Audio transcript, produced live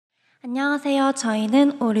안녕하세요.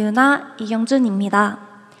 저희는 오류나 이경준입니다.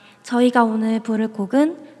 저희가 오늘 부를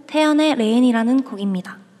곡은 태연의 레인이라는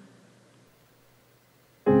곡입니다.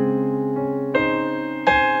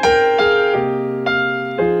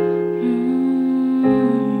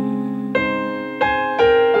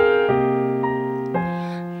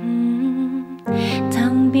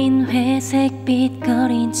 텅 빈 회색빛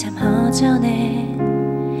거린 참 허전해.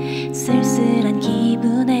 쓸쓸한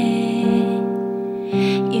기분에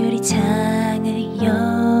유리창을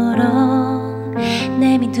열어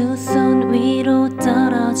내민 두 손 위로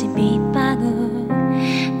떨어진 빗방울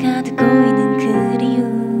가득 고이는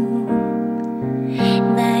그리움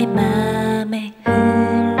나의 맘에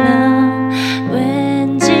흘러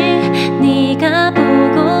왠지 네가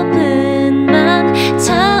보고픈 맘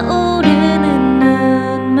차오르는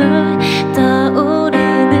눈물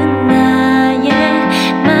떠오르는 나의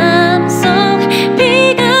맘속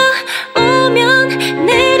비가 오면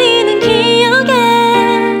내리는 기억에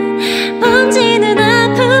번지는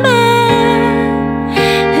아픔에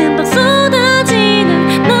흠뻑 쏟아지는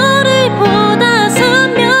너를 보다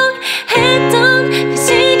선명했던 그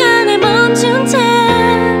시간을 멈춘 채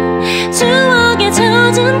추억에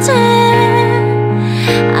젖은 채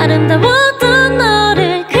아름다웠던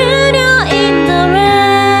너를 그려 in the rain.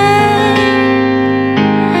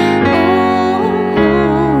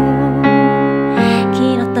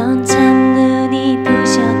 길었던 첫눈이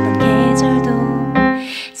부셨던 계절도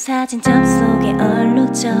사진 접속에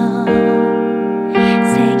얼룩져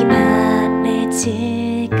색이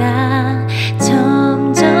바래질까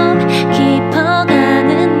점점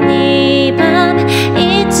깊어가는 이 밤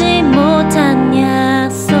잊지 못한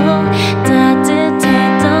약속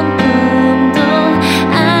따뜻했던 품도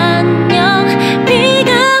안녕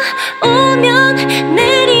비가 오면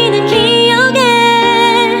내리는 기억에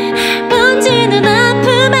번지는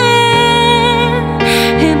아픔에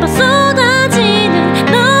흠뻑 쏟아지는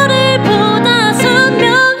너를 보다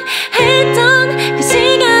선명했던 그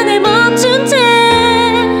시간을 멈춘 채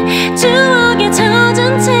추억에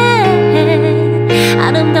젖은 채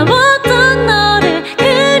아름다웠던 너를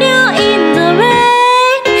그려 in the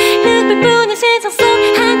rain. 흙빛뿐인 세상 속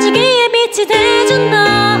한 줄기의 빛이 돼준 너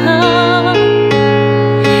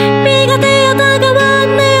비가 되어 다가와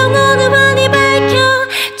내 영혼을 환히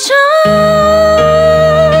밝혀줘.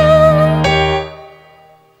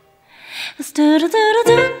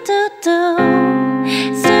 스투루두루두두두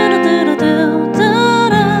스투루두루두두두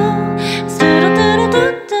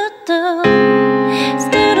스투루두루두두두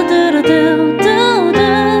스투루두루두두두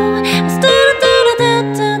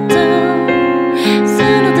스투루두루두두두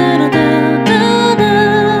스투루두루두두두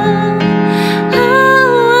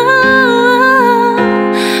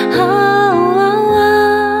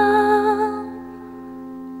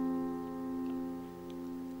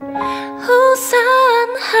우산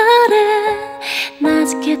아래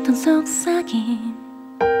나직했던 속삭임